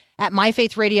others at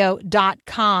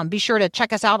myfaithradio.com. Be sure to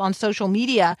check us out on social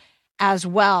media as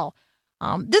well.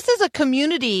 This is a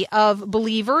community of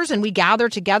believers, and we gather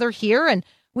together here, and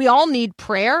we all need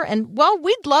prayer. And, well,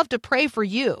 we'd love to pray for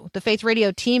you. The Faith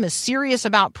Radio team is serious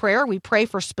about prayer. We pray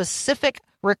for specific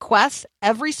requests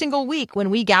every single week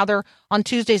when we gather on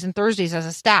Tuesdays and Thursdays as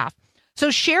a staff. So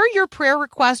share your prayer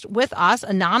request with us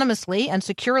anonymously and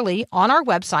securely on our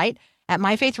website at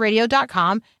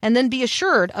myfaithradio.com, and then be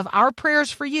assured of our prayers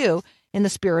for you in the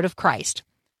Spirit of Christ.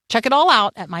 Check it all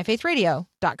out at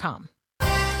myfaithradio.com.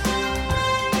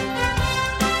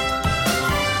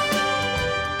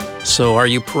 So are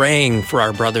you praying for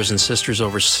our brothers and sisters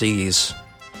overseas,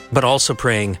 but also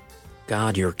praying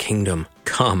God, your kingdom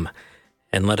come,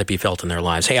 and let it be felt in their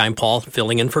lives. Hey, I'm Paul,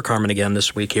 filling in for Carmen again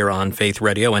this week here on Faith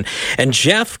Radio. And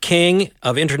Jeff King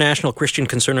of International Christian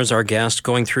Concern is our guest,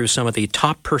 going through some of the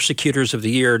top persecutors of the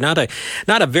year. Not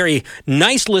a very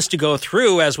nice list to go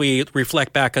through as we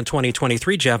reflect back on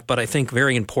 2023, Jeff, but I think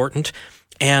very important.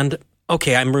 And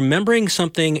okay, I'm remembering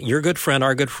something your good friend,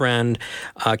 our good friend,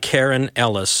 Karen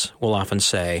Ellis will often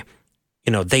say,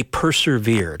 they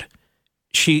persevered.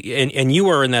 And you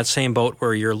are in that same boat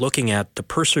where you're looking at the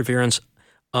perseverance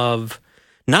of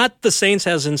not the saints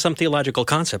as in some theological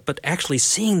concept, but actually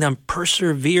seeing them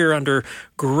persevere under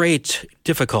great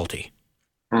difficulty.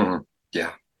 Mm-hmm.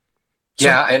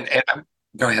 Yeah. And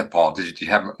go ahead, Paul. Did you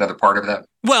have another part of that?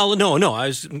 Well, no. I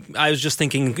was just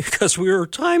thinking, because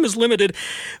time is limited,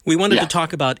 we wanted to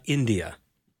talk about India.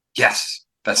 Yes,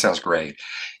 that sounds great.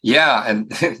 Yeah, and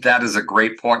that is a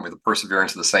great point with the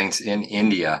perseverance of the saints in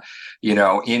India.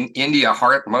 In India,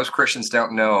 most Christians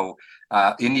don't know,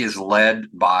 India is led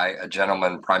by a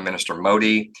gentleman, Prime Minister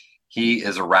Modi. He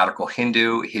is a radical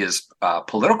Hindu. His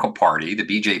political party, the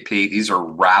BJP, these are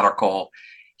radical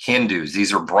Hindus.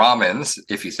 These are Brahmins.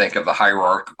 If you think of the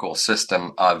hierarchical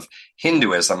system of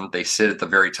Hinduism, they sit at the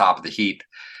very top of the heap.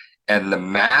 And the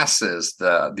masses,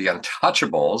 the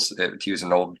untouchables, to use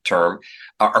an old term,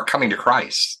 are coming to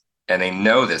Christ. And they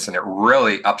know this, and it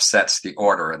really upsets the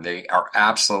order. And they are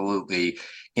absolutely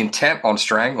intent on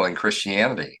strangling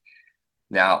Christianity.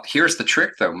 Now, here's the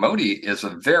trick, though. Modi is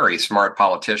a very smart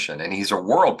politician, and he's a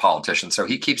world politician, so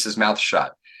he keeps his mouth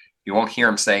shut. You won't hear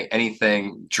him say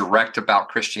anything direct about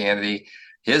Christianity.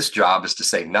 His job is to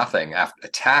say nothing.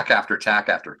 Attack after attack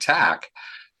after attack,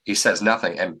 he says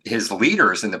nothing. And his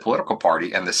leaders in the political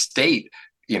party and the state,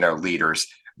 leaders,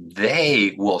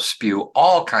 they will spew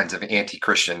all kinds of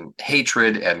anti-Christian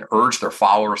hatred and urge their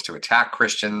followers to attack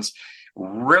Christians.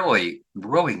 Really,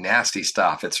 really nasty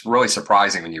stuff. It's really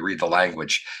surprising when you read the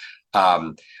language.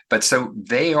 But so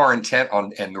they are intent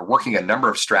on, and they're working a number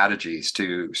of strategies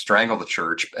to strangle the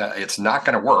church. It's not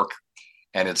going to work,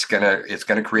 and it's going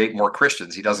to create more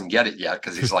Christians. He doesn't get it yet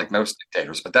because he's like most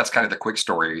dictators. But that's kind of the quick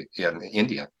story in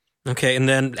India. Okay, and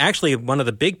then actually one of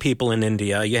the big people in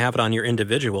India, you have it on your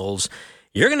individuals.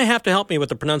 You're going to have to help me with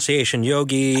the pronunciation,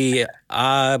 Yogi.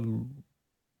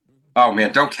 Oh,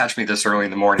 man, don't catch me this early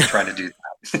in the morning trying to do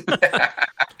that.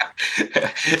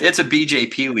 It's a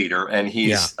BJP leader, and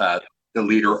he's the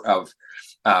leader of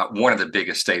one of the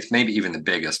biggest states, maybe even the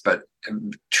biggest, but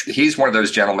he's one of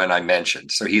those gentlemen I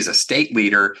mentioned. So he's a state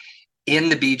leader in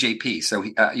the BJP. So,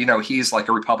 he's like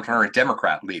a Republican or a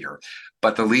Democrat leader,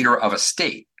 but the leader of a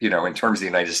state, in terms of the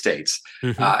United States.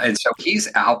 Mm-hmm. And so he's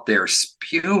out there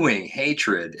spewing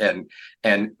hatred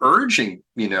and urging,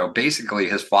 basically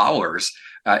his followers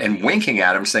and winking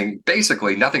at him, saying,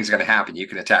 basically, nothing's going to happen. You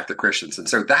can attack the Christians. And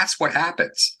so that's what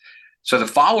happens. So the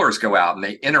followers go out and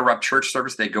they interrupt church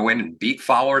service. They go in and beat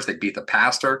followers. They beat the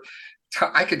pastor.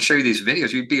 I could show you these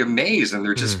videos. You'd be amazed. And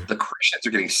they're just, the Christians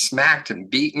are getting smacked and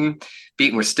beaten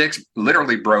with sticks,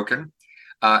 literally broken.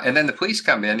 And then the police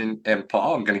come in and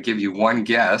Paul, I'm going to give you one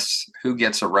guess. Who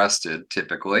gets arrested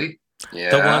typically?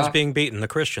 Yeah. The ones being beaten, the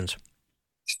Christians.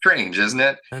 Strange, isn't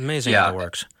it? Amazing how that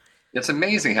works. It's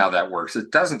amazing how that works.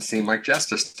 It doesn't seem like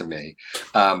justice to me.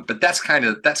 But that's kind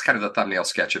of the thumbnail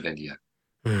sketch of India.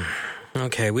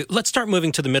 Okay, let's start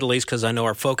moving to the Middle East, because I know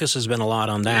our focus has been a lot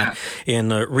on that in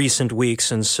recent weeks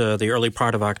since the early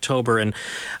part of October. And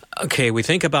okay, we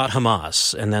think about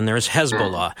Hamas, and then there's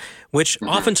Hezbollah, which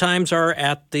oftentimes are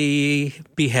at the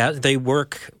behest. They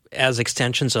work as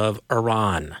extensions of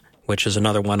Iran, which is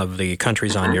another one of the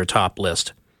countries on your top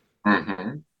list.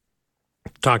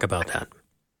 Talk about that.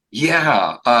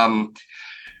 Yeah.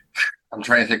 I'm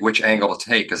trying to think which angle to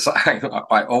take, because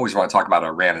I always want to talk about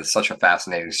Iran. It's such a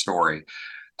fascinating story.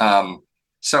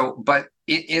 But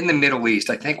in the Middle East,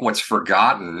 I think what's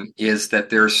forgotten is that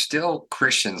there's still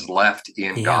Christians left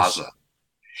in Gaza.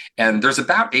 And there's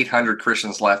about 800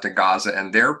 Christians left in Gaza,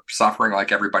 and they're suffering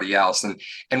like everybody else. And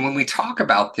when we talk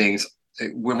about things,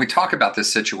 when we talk about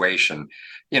this situation,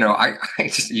 I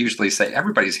just usually say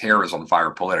everybody's hair is on fire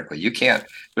politically.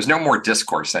 There's no more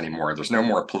discourse anymore. There's no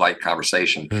more polite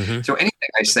conversation. So anything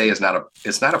I say it's not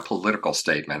a political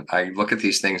statement. I look at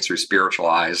these things through spiritual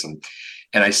eyes, and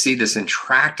I see this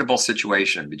intractable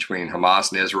situation between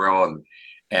Hamas and Israel,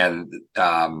 and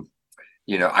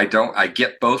I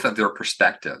get both of their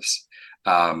perspectives.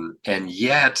 And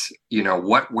yet,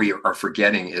 what we are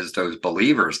forgetting is those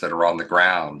believers that are on the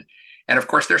ground. And of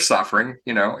course, they're suffering,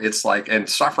 it's like, and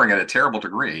suffering at a terrible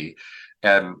degree.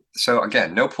 And so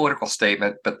again, no political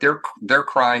statement, but they're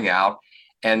crying out.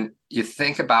 And you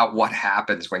think about what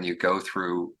happens when you go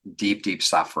through deep, deep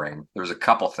suffering. There's a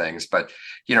couple things, but,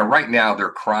 right now they're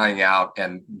crying out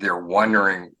and they're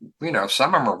wondering,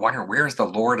 some of them are wondering, where's the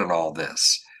Lord in all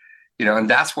this? And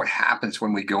that's what happens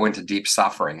when we go into deep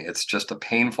suffering. It's just a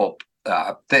painful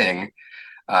thing.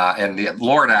 And the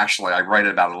Lord, actually, I write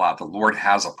about it a lot. The Lord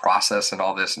has a process in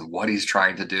all this and what he's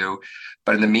trying to do.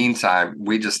 But in the meantime,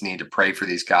 we just need to pray for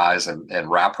these guys and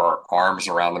wrap our arms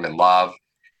around them in love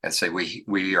and say,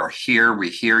 we are here, we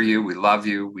hear you, we love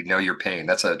you, we know your pain.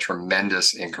 That's a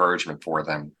tremendous encouragement for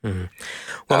them. Mm-hmm.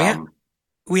 Well,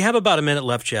 we have about a minute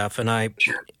left, Jeff, and I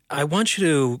want you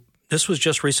to, this was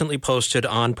just recently posted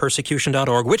on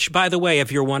persecution.org, which, by the way,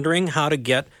 if you're wondering how to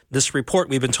get this report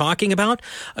we've been talking about,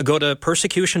 go to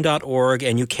persecution.org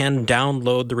and you can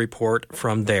download the report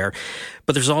from there.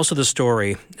 But there's also the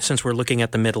story, since we're looking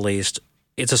at the Middle East,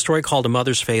 it's a story called A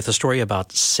Mother's Faith, a story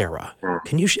about Sarah.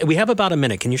 We have about a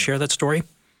minute. Can you share that story?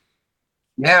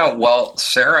 Yeah, well,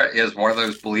 Sarah is one of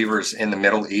those believers in the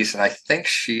Middle East, and I think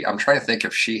I'm trying to think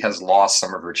if she has lost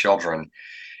some of her children.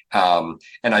 And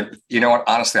you know what,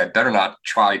 honestly, I better not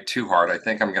try too hard. I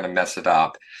think I'm going to mess it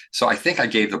up. So I think I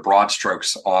gave the broad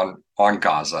strokes on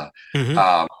Gaza,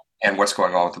 and what's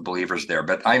going on with the believers there.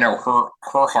 But I know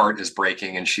her heart is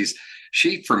breaking, and she,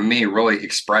 for me, really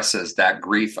expresses that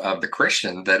grief of the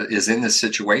Christian that is in this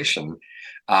situation.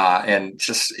 And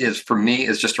just is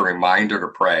just a reminder to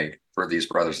pray for these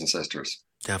brothers and sisters.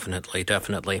 Definitely,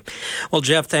 definitely. Well,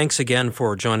 Jeff, thanks again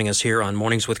for joining us here on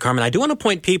Mornings with Carmen. I do want to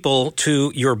point people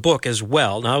to your book as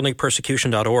well, not only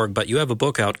persecution.org, but you have a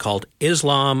book out called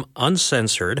Islam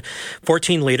Uncensored.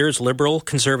 14 leaders, liberal,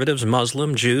 conservatives,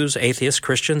 Muslim, Jews, atheists,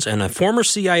 Christians, and a former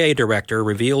CIA director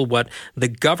reveal what the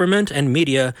government and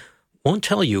media won't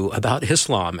tell you about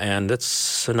Islam. And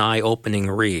it's an eye-opening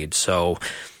read. So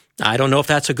I don't know if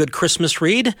that's a good Christmas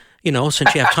read,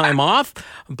 since you have time off.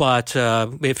 But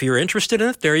if you're interested in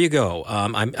it, there you go.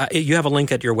 You have a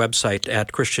link at your website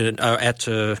at Christian.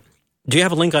 Do you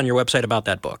have a link on your website about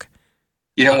that book?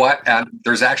 You know what?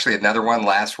 There's actually another one,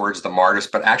 Last Words of the Martyrs.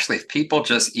 But actually, if people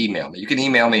just email me, you can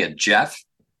email me at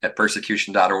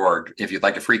jeff@persecution.org if you'd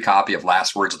like a free copy of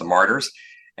Last Words of the Martyrs.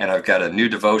 And I've got a new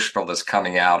devotional that's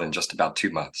coming out in just about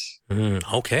 2 months.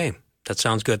 Okay. That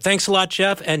sounds good. Thanks a lot,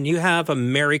 Jeff, and you have a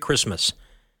Merry Christmas.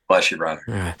 Bless you,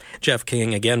 brother. Jeff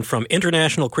King, again, from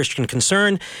International Christian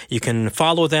Concern. You can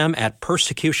follow them at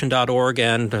persecution.org,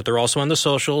 and they're also on the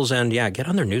socials, and get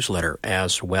on their newsletter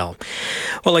as well.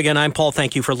 Well, again, I'm Paul.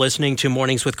 Thank you for listening to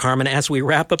Mornings with Carmen. As we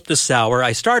wrap up this hour,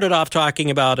 I started off talking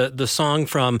about the song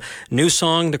from New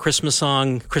Song, the Christmas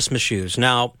song, Christmas Shoes.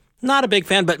 Now, not a big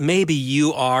fan, but maybe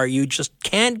you are. You just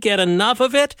can't get enough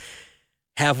of it.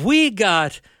 Have we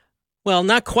got... Well,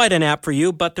 not quite an app for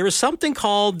you, but there is something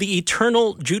called the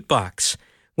Eternal Jukebox.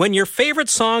 When your favorite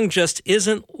song just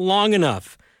isn't long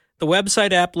enough, the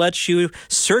website app lets you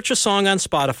search a song on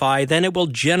Spotify, then it will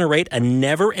generate a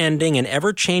never-ending and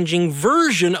ever-changing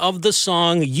version of the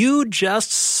song you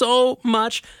just so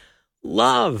much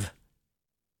love.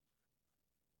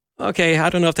 Okay, I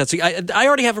don't know if that's... I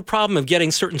already have a problem of getting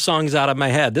certain songs out of my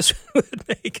head. This would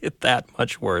make it that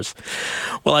much worse.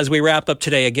 Well, as we wrap up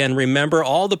today, again, remember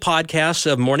all the podcasts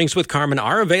of Mornings with Carmen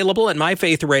are available at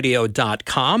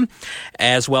myfaithradio.com,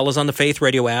 as well as on the Faith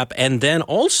Radio app. And then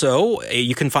also,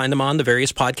 you can find them on the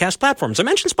various podcast platforms. I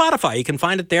mentioned Spotify. You can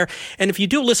find it there. And if you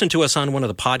do listen to us on one of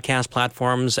the podcast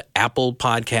platforms, Apple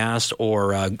Podcasts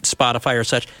or Spotify or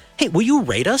such, hey, will you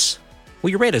rate us?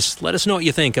 Will you rate us? Let us know what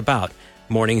you think about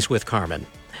Mornings with Carmen.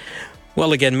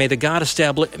 Well, again, may God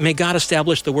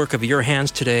establish the work of your hands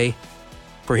today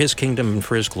for his kingdom and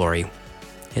for his glory.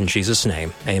 In Jesus'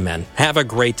 name, amen. Have a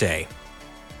great day.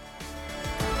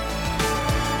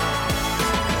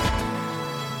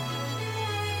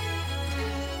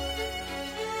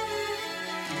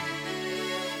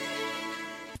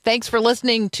 Thanks for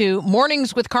listening to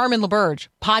Mornings with Carmen LaBerge.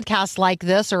 Podcasts like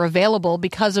this are available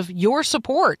because of your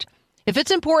support. If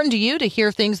it's important to you to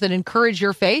hear things that encourage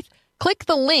your faith, click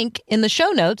the link in the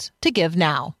show notes to give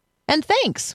now. And thanks.